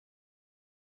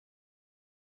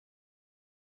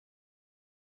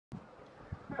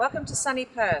Welcome to sunny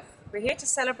Perth. We're here to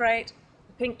celebrate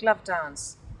the Pink Glove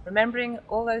Dance, remembering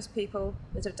all those people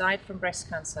that have died from breast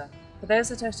cancer, for those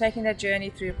that are taking their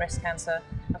journey through breast cancer,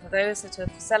 and for those that are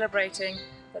celebrating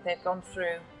that they've gone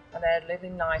through and they're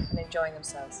living life and enjoying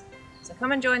themselves. So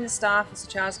come and join the staff, as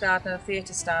the Charles Gairdner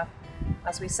theatre staff,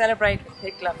 as we celebrate the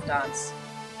Pink Glove Dance.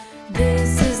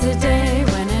 This is the day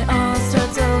when it all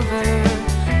starts over,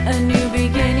 a new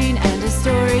beginning and a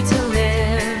story to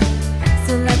live.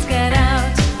 So let's get out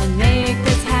and make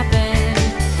this happen,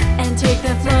 and take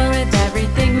the floor with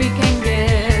everything we can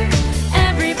give.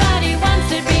 Everybody wants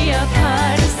to be a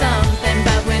part of something,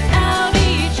 but without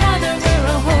each other we're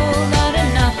a whole lot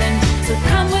of nothing. So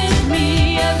come with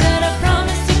me, I've got a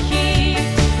promise to keep.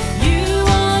 You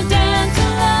won't dance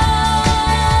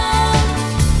alone.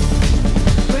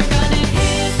 We're gonna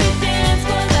hit the dance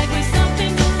floor like we're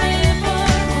something to live for.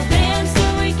 We'll dance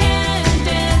till we can't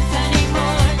dance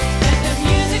anymore. Let the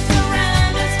music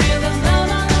surround us, feel the love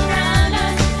all around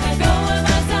us. Let go of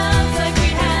ourselves like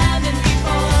we haven't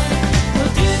before.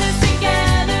 We'll do this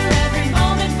together, every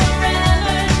moment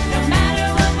forever, no matter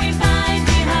what we find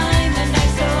behind the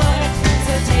next door.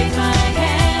 So take my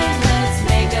hand, let's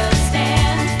make a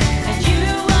stand, and you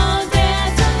won't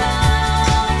dance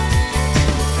alone.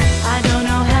 I don't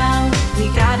know how we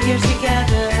got here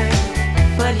together,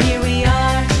 but here we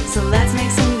are, so let's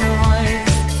make some noise.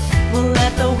 We'll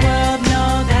let the world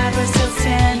know that we're still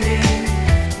standing.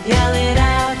 Yell it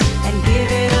out and give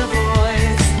it a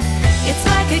voice. It's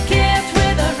like a gift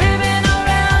with a ribbon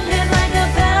around it, like a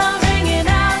bell ringing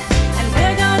out, and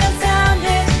we're gonna sound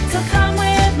it. So come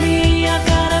with me, I've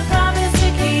got a promise to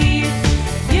keep.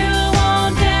 You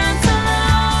won't dance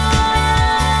alone.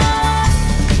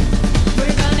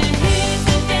 We're gonna hit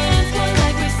the dance floor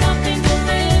like we're something to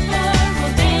live for.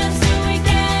 We'll dance till we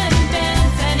can't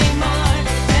dance anymore.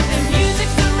 Let the music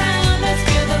surround us,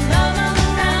 feel the love all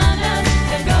around us.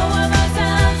 Let go of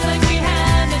ourselves like we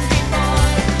haven't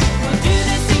before. We'll do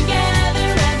this together,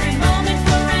 every moment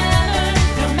forever,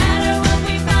 no matter what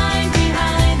we find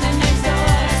behind the next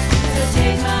door. So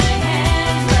take my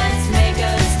hand, let's make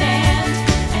a stand,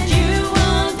 and you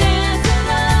won't dance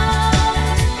alone.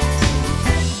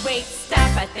 Wait,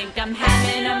 stop, I think I'm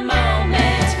having a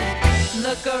moment.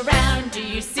 Look around, do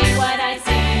you see what I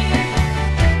see?